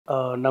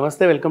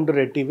నమస్తే, welcome to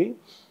red TV.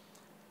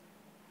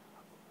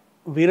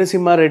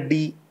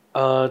 Veera Simha Reddy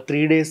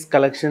 3 days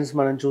collections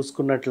మనం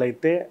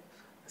చూసుకున్నట్లయితే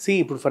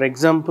ఇప్పుడు ఫర్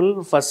ఎగ్జాంపుల్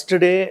ఫస్ట్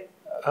డే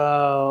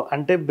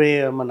అంటే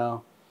మన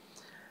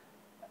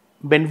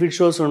బెనిఫిట్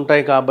షోస్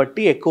ఉంటాయి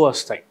కాబట్టి ఎక్కువ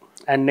వస్తాయి.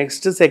 అండ్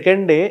నెక్స్ట్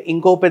సెకండ్ డే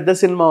ఇంకో పెద్ద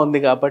సినిమా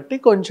ఉంది కాబట్టి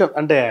కొంచెం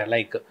అంటే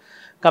లైక్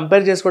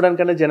కంపేర్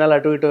చేసుకోవడానికన్నా జనాలు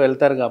అటు ఇటు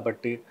వెళ్తారు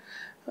కాబట్టి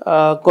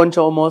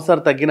కొంచెం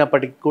మోస్తారు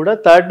తగ్గినప్పటికి కూడా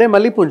థర్డ్ డే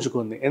మళ్ళీ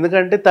పుంజుకుంది.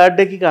 ఎందుకంటే థర్డ్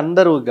డేకి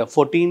అందరూ ఇక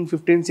 14,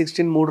 15,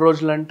 16 3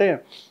 రోజులు అంటే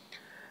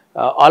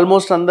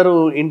ఆల్మోస్ట్ అందరూ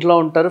ఇంట్లో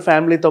ఉంటారు,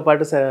 ఫ్యామిలీతో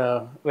పాటు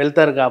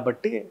వెళ్తారు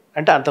కాబట్టి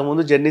అంటే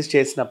అంతకుముందు జర్నీస్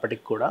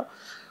చేసినప్పటికి కూడా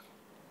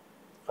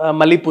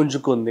మళ్ళీ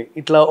పుంజుకుంది.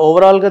 ఇట్లా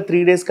ఓవరాల్గా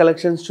 3 days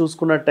కలెక్షన్స్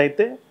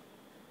చూసుకున్నట్టయితే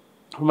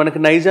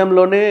మనకి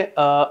నైజాంలోనే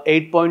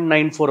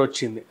 8.94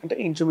 వచ్చింది. అంటే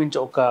ఇంచుమించు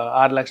ఒక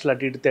 6 లక్షల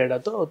అటు ఇటు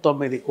తేడాతో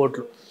 9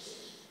 కోట్లు.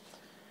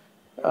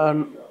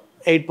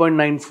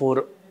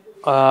 8.94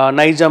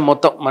 నైజాం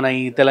మొత్తం మన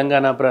ఈ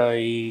తెలంగాణ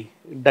ఈ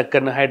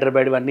డక్కన్,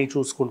 హైదరాబాద్ ఇవన్నీ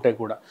చూసుకుంటే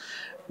కూడా.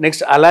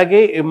 నెక్స్ట్ అలాగే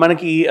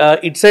మనకి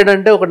ఇటు సైడ్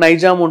అంటే ఒక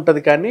నైజాం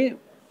ఉంటుంది, కానీ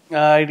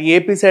ఇటు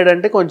ఏపీ సైడ్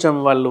అంటే కొంచెం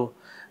వాళ్ళు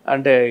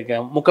అంటే ఇక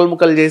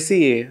ముక్కలు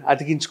చేసి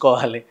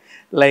అతికించుకోవాలి.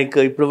 లైక్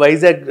ఇప్పుడు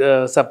వైజాగ్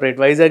సపరేట్,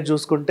 వైజాగ్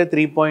చూసుకుంటే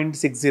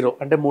 3.60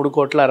 అంటే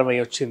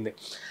 3.60 వచ్చింది.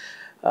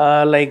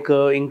 లైక్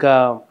ఇంకా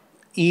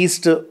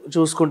ఈస్ట్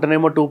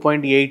చూసుకుంటేనేమో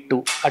 2.82,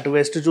 అటు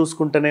వెస్ట్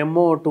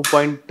చూసుకుంటేనేమో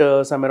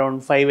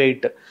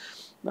 2.58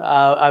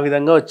 ఆ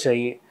విధంగా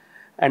వచ్చాయి.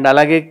 అండ్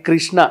అలాగే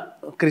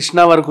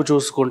కృష్ణా వరకు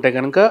చూసుకుంటే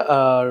కనుక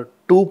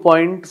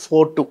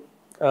 2.42.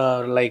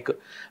 లైక్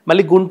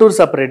మళ్ళీ గుంటూరు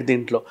సపరేట్,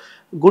 దీంట్లో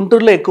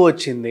గుంటూరులో ఎక్కువ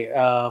వచ్చింది,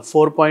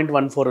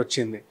 4.14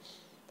 వచ్చింది.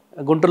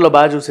 గుంటూరులో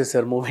బాగా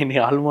చూసేసారు మూవీని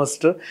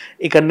ఆల్మోస్ట్.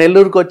 ఇక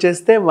నెల్లూరుకి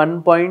వచ్చేస్తే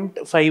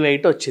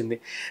 1.58 వచ్చింది.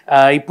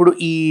 ఇప్పుడు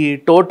ఈ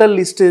టోటల్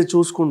లిస్ట్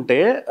చూసుకుంటే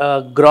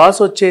గ్రాస్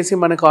వచ్చేసి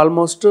మనకు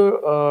ఆల్మోస్ట్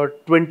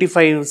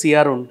 25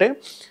 CR ఉంటే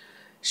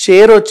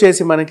షేర్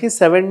వచ్చేసి మనకి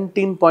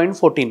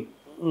 17.14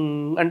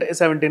 అంటే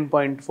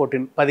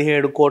 17.14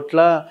 17 కోట్ల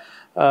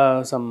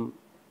సమ్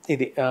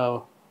ఇది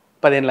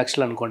 15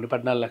 లక్షలు అనుకోండి,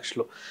 14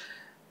 లక్షలు.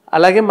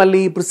 అలాగే మళ్ళీ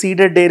ఇప్పుడు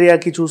సీడెడ్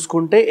ఏరియాకి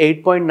చూసుకుంటే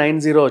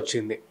 8.90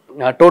 వచ్చింది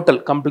టోటల్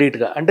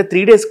కంప్లీట్గా, అంటే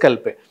 3 days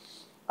కలిపే.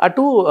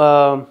 అటు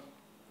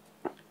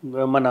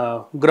మన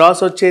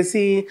గ్రాస్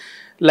వచ్చేసి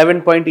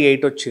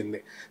 11.8 వచ్చింది.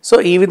 సో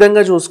ఈ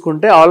విధంగా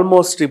చూసుకుంటే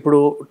ఆల్మోస్ట్ ఇప్పుడు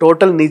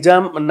total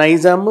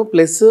Nizam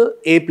plus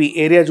AP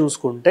area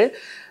చూసుకుంటే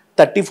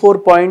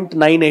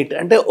 34.98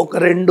 అంటే ఒక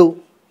 2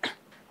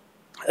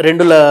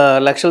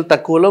 లక్షల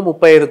తక్కువలో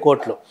 35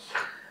 కోట్లు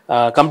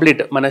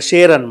కంప్లీట్ మన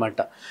షేర్ అనమాట.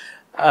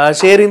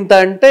 షేర్ ఇంత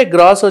అంటే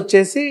గ్రాస్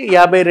వచ్చేసి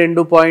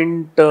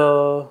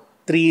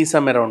 52.3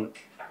 సమ్ అరౌండ్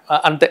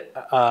అంతే,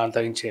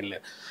 అంతమించేం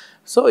లేదు.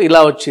 సో ఇలా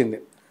వచ్చింది.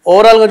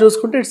 ఓవరాల్గా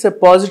చూసుకుంటే ఇట్స్ ఎ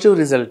పాజిటివ్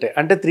రిజల్టే.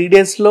 అంటే 3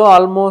 daysలో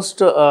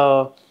ఆల్మోస్ట్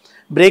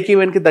బ్రేక్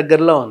ఈవెన్కి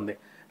దగ్గరలో ఉంది.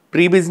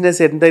 ప్రీ బిజినెస్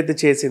ఎంతైతే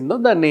చేసిందో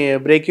దాన్ని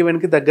బ్రేక్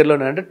ఈవెన్కి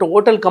దగ్గరలోనే, అంటే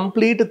total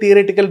complete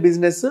theoretical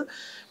business,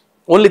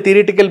 only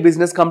theoretical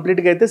business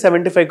కంప్లీట్గా అయితే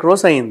 75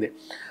 crores అయ్యింది.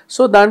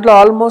 సో దాంట్లో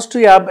ఆల్మోస్ట్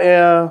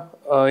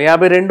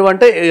 52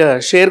 అంటే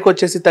షేర్కి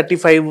వచ్చేసి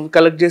 35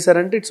 కలెక్ట్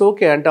చేశారంటే ఇట్స్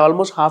ఓకే, అంటే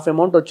ఆల్మోస్ట్ హాఫ్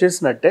అమౌంట్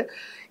వచ్చేసినట్టే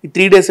ఈ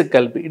 3 daysకి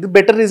కలిపి. ఇది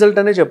బెటర్ రిజల్ట్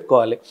అనే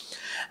చెప్పుకోవాలి.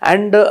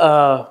 అండ్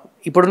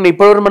ఇప్పుడు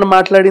మనం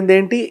మాట్లాడింది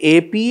ఏంటి,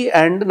 ఏపీ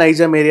అండ్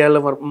నైజాం ఏరియాలో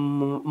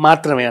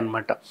మాత్రమే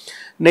అనమాట.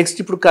 నెక్స్ట్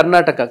ఇప్పుడు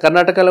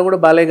కర్ణాటకలో కూడా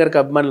బాలయ్య గారికి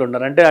అభిమానులు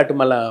ఉన్నారు. అంటే అటు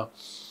మళ్ళా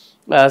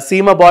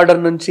సీమ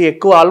బార్డర్ నుంచి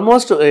ఎక్కువ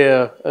ఆల్మోస్ట్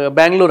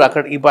బెంగళూరు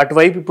అక్కడ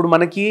అటువైపు ఇప్పుడు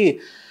మనకి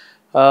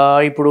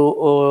ఇప్పుడు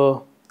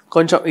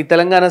కొంచెం ఈ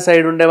తెలంగాణ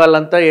సైడ్ ఉండే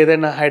వాళ్ళంతా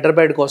ఏదైనా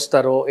హైదరాబాద్కి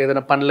వస్తారో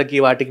ఏదైనా పనులకి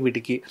వాటికి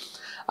వీటికి,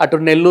 అటు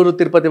నెల్లూరు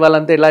తిరుపతి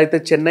వాళ్ళంతా ఎలా అయితే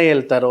చెన్నై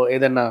వెళ్తారో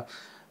ఏదైనా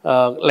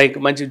లైక్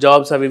మంచి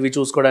జాబ్స్ అవి ఇవి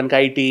చూసుకోవడానికి,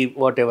 ఐటీ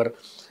వాట్ ఎవర్,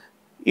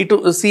 ఇటు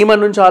సీమ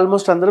నుంచి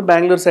ఆల్మోస్ట్ అందరూ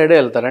బెంగళూరు సైడే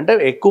వెళ్తారు. అంటే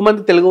ఎక్కువ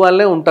మంది తెలుగు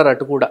వాళ్ళే ఉంటారు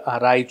అటు కూడా,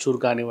 రాయచూర్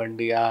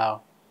కానివ్వండి,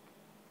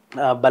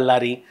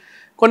 బళ్ళారి,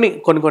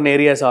 కొన్ని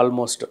ఏరియాస్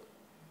ఆల్మోస్ట్.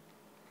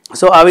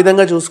 సో ఆ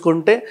విధంగా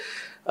చూసుకుంటే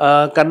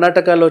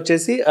కర్ణాటకలో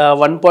వచ్చేసి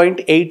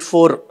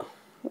 1.84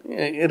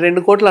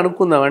 2 కోట్లు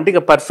అనుకుందాం, అంటే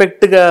ఇక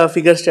పర్ఫెక్ట్గా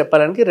ఫిగర్స్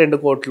చెప్పాలని 2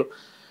 కోట్లు.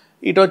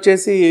 ఇటు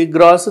వచ్చేసి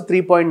గ్రాస్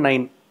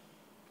 3.9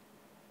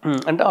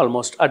 అంటే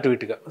ఆల్మోస్ట్ అటు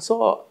ఇటుగా. సో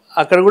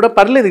అక్కడ కూడా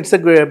పర్లేదు, ఇట్స్ ఎ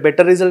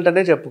బెటర్ రిజల్ట్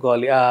అనే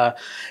చెప్పుకోవాలి.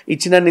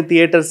 ఇచ్చినన్ని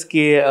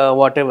థియేటర్స్కి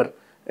వాట్ ఎవర్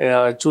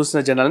చూసిన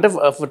జనాలు, అంటే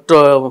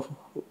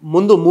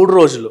ముందు 3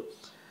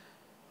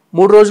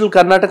 రోజులు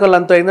కర్ణాటకలో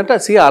అంతా అయిందంటే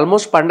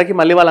ఆల్మోస్ట్ పండగకి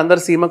మళ్ళీ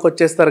వాళ్ళందరూ సీమకు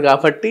వచ్చేస్తారు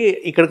కాబట్టి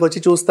ఇక్కడికి వచ్చి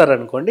చూస్తారు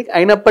అనుకోండి.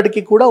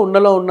 అయినప్పటికీ కూడా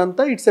ఉన్నంత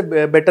ఇట్స్ ఎ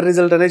బెటర్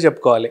రిజల్ట్ అనే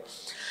చెప్పుకోవాలి.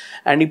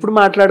 అండ్ ఇప్పుడు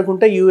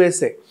మాట్లాడుకుంటే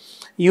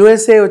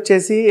యూఎస్ఏ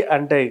వచ్చేసి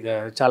అంటే ఇక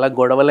చాలా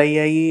గొడవలు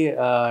అయ్యాయి,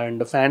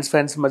 అండ్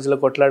ఫ్యాన్స్ మధ్యలో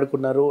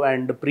కొట్లాడుకున్నారు.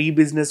 అండ్ ప్రీ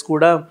బిజినెస్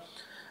కూడా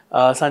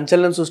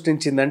సంచలనం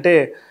సృష్టించింది. అంటే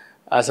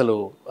అసలు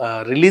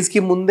రిలీజ్కి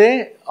ముందే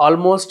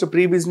ఆల్మోస్ట్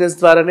ప్రీ బిజినెస్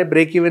ద్వారానే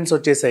బ్రేక్ ఈవెన్స్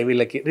వచ్చేసాయి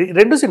వీళ్ళకి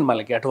 2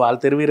 సినిమాలకి, అటు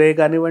వాల్తేరు వీరయ్య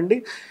కానివ్వండి,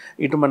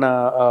 ఇటు మన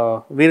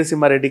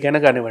వీరసింహారెడ్డికైనా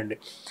కానివ్వండి.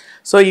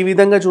 సో ఈ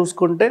విధంగా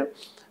చూసుకుంటే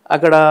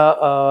అక్కడ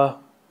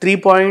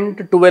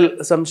 3.12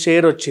 సమ్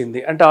షేర్ వచ్చింది,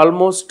 అంటే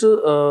ఆల్మోస్ట్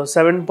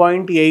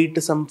 7.8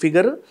 సమ్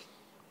ఫిగర్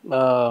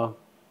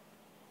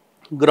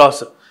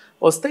గ్రాస్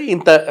వస్తే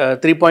ఇంత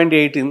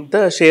 3.8 ఇంత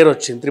షేర్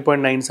వచ్చింది,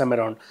 3.9 సమ్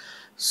అరౌండ్.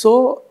 సో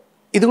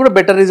ఇది కూడా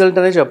బెటర్ రిజల్ట్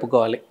అనే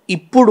చెప్పుకోవాలి.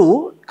 ఇప్పుడు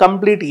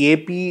కంప్లీట్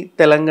ఏపీ,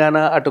 తెలంగాణ,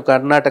 అటు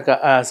కర్ణాటక,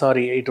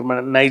 ఇటు మన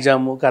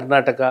నైజాము,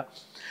 కర్ణాటక,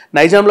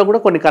 నైజాంలో కూడా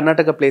కొన్ని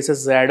కర్ణాటక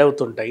ప్లేసెస్ యాడ్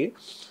అవుతుంటాయి.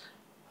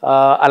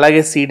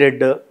 అలాగే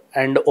సీడెడ్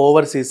అండ్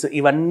ఓవర్సీస్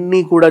ఇవన్నీ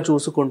కూడా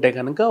చూసుకుంటే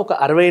కనుక ఒక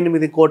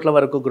 68 కోట్ల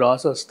వరకు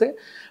గ్రాస్ వస్తే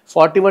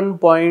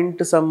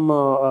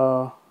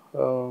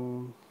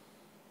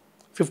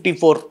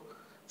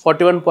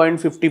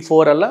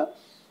 41.54 అలా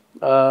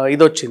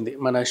ఇది వచ్చింది,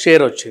 మన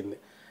షేర్ వచ్చింది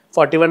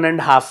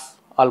 41.5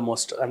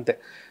 ఆల్మోస్ట్ అంతే.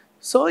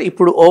 సో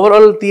ఇప్పుడు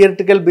ఓవరాల్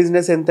థియరిటికల్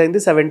బిజినెస్ ఎంత అయింది,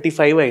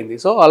 75 అయింది.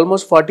 సో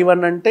ఆల్మోస్ట్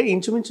 41 అంటే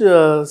ఇంచుమించు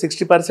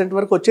 60%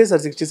 వరకు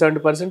వచ్చేసారు,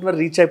 60-70% వరకు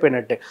రీచ్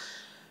అయిపోయినట్టే.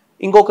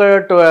 ఇంకొక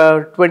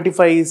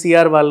 25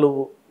 CR వాళ్ళు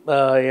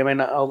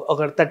ఏమైనా ఒక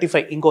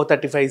 35 ఇంకో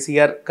 35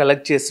 CR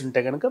కలెక్ట్ చేస్తుంటే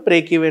కనుక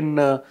బ్రేక్ ఈవెన్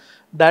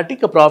దాటి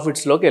ఇక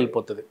ప్రాఫిట్స్లోకి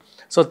వెళ్ళిపోతుంది.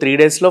 సో 3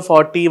 డేస్లో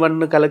 41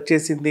 కలెక్ట్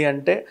చేసింది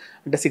అంటే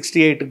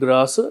 68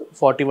 గ్రాస్,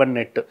 41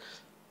 నెట్.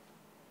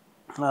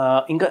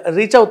 ఇంకా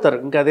రీచ్ అవుతారు,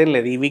 ఇంకా అదేం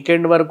లేదు. ఈ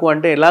వీకెండ్ వరకు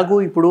అంటే ఎలాగూ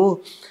ఇప్పుడు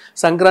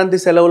సంక్రాంతి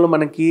సెలవులు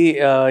మనకి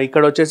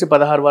ఇక్కడ వచ్చేసి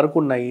 16 వరకు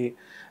ఉన్నాయి,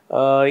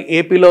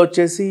 ఏపీలో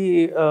వచ్చేసి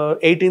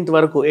 18th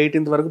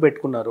వరకు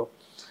పెట్టుకున్నారు.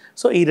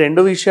 సో ఈ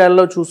రెండు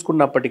విషయాల్లో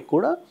చూసుకున్నప్పటికి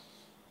కూడా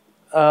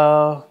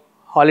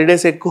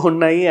హాలిడేస్ ఎక్కువ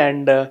ఉన్నాయి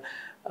అండ్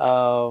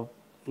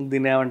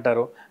దీని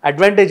ఏమంటారు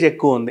అడ్వాంటేజ్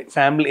ఎక్కువ ఉంది.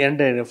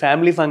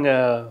 ఫ్యామిలీ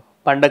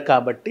పండగ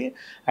కాబట్టి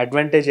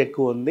అడ్వాంటేజ్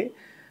ఎక్కువ ఉంది.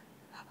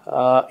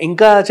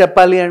 ఇంకా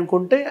చెప్పాలి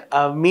అనుకుంటే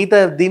మిగతా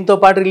దీంతో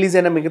పాటు రిలీజ్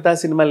అయిన మిగతా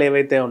సినిమాలు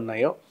ఏవైతే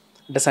ఉన్నాయో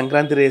అంటే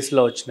సంక్రాంతి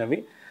రేస్లో వచ్చినవి,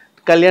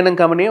 కళ్యాణం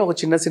కమని ఒక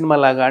చిన్న సినిమా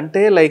లాగా,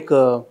 అంటే లైక్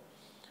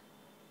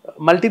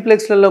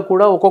మల్టీప్లెక్స్లలో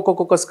కూడా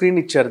ఒక్కొక్క స్క్రీన్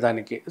ఇచ్చారు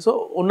దానికి. సో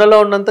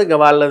ఉన్నంత ఇక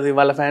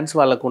వాళ్ళ ఫ్యాన్స్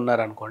వాళ్ళకు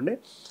ఉన్నారనుకోండి.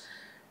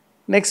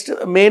 నెక్స్ట్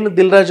మెయిన్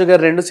దిల్ రాజు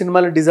గారు 2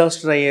 సినిమాలు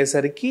డిజాస్టర్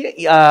అయ్యేసరికి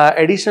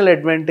అడిషనల్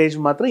అడ్వాంటేజ్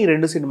మాత్రం ఈ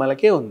 2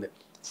 సినిమాలకే ఉంది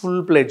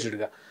ఫుల్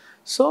ప్లెడ్జ్డ్గా.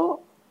 సో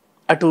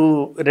అటు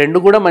 2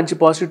 కూడా మంచి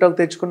పాజిటివ్ టాక్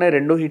తెచ్చుకున్నాయి,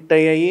 2 హిట్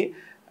అయ్యాయి.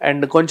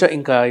 అండ్ కొంచెం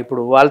ఇంకా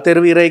ఇప్పుడు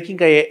వాల్తేరు వీరయ్యకి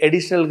ఇంకా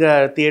అడిషనల్గా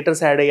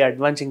థియేటర్స్ యాడ్ అయ్యే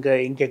అడ్వాన్స్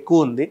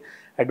ఇంకెక్కువ ఉంది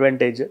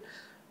అడ్వాంటేజ్.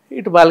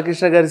 ఇటు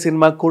బాలకృష్ణ గారి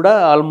సినిమాకి కూడా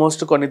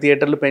ఆల్మోస్ట్ కొన్ని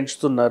థియేటర్లు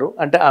పెంచుతున్నారు,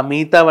 అంటే ఆ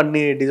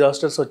మిగతావన్నీ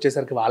డిజాస్టర్స్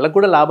వచ్చేసరికి వాళ్ళకు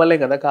కూడా లాభాలే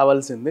కదా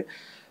కావాల్సింది.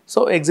 సో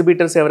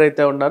ఎగ్జిబిటర్స్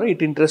ఎవరైతే ఉన్నారో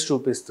ఇటు ఇంట్రెస్ట్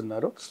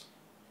చూపిస్తున్నారు.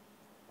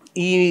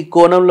 ఈ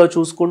కోణంలో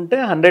చూసుకుంటే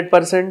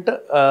 100%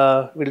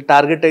 వీళ్ళు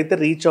టార్గెట్ అయితే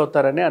రీచ్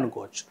అవుతారని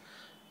అనుకోవచ్చు.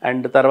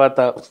 అండ్ తర్వాత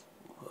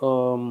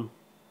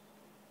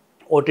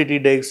ఓటీటీ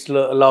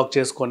డేస్లో లాక్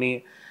చేసుకొని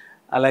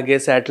అలాగే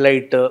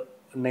శాటిలైట్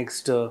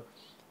నెక్స్ట్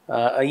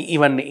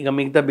ఇవన్నీ ఇక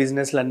మిగతా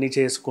బిజినెస్లు అన్నీ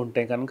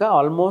చేసుకుంటే కనుక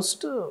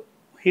ఆల్మోస్ట్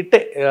హిట్టే,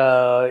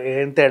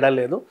 ఏం తేడా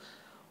లేదు.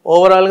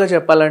 ఓవరాల్గా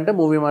చెప్పాలంటే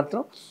మూవీ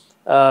మాత్రం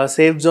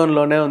సేఫ్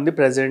జోన్లోనే ఉంది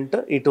ప్రజెంట్.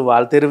 ఇటు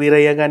వాల్తేరు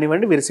వీరయ్య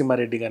కానివ్వండి,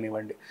 వీరసింహారెడ్డి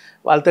కానివ్వండి.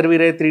 వాల్తేరు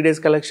వీరయ్య 3 days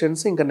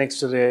కలెక్షన్స్ ఇంకా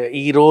నెక్స్ట్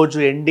ఈరోజు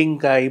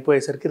ఎండింగ్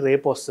అయిపోయేసరికి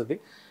రేపు వస్తుంది,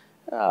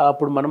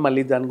 అప్పుడు మనం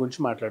మళ్ళీ దాని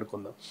గురించి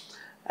మాట్లాడుకుందాం.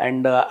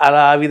 అండ్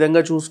అలా ఆ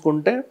విధంగా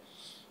చూసుకుంటే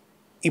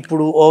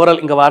ఇప్పుడు ఓవరాల్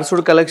ఇంకా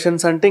వారసుడు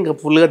కలెక్షన్స్ అంటే ఇంకా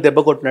ఫుల్గా దెబ్బ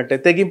కొట్టినట్టే.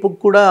 తెగింపుకు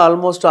కూడా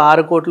ఆల్మోస్ట్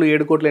 6 కోట్లు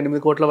 7 కోట్లు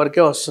 8 కోట్ల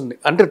వరకే వస్తుంది,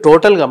 అంటే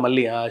టోటల్గా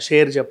మళ్ళీ ఆ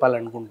షేర్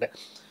చెప్పాలనుకుంటే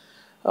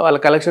వాళ్ళ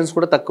కలెక్షన్స్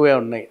కూడా తక్కువే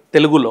ఉన్నాయి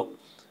తెలుగులో.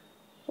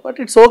 బట్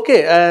ఇట్స్ ఓకే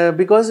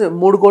బికాజ్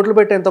 3 కోట్లు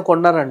పెట్టి ఎంతో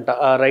కొన్నారంట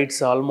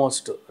rights,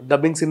 almost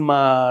dubbing cinema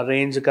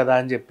range కదా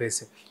అని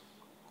చెప్పేసి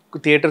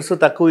థియేటర్స్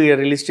తక్కువ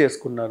రిలీజ్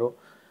చేసుకున్నారు.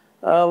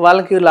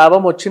 వాళ్ళకి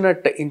లాభం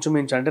వచ్చినట్టే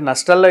ఇంచుమించు, అంటే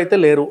నష్టాల్లో అయితే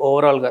లేరు.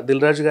 ఓవరాల్గా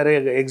దిల్ రాజు గారే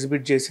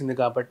ఎగ్జిబిట్ చేసింది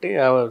కాబట్టి,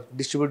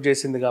 డిస్ట్రిబ్యూట్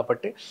చేసింది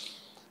కాబట్టి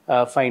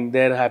fine,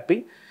 they are happy.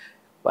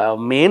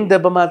 Main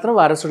దెబ్బ మాత్రం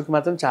వారసుడికి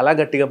మాత్రం చాలా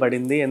గట్టిగా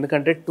పడింది,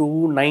 ఎందుకంటే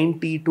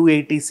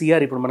 290-280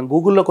 CR ఇప్పుడు మనం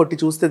గూగుల్లో కొట్టి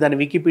చూస్తే దాని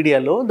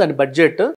వికీపీడియాలో దాని బడ్జెట్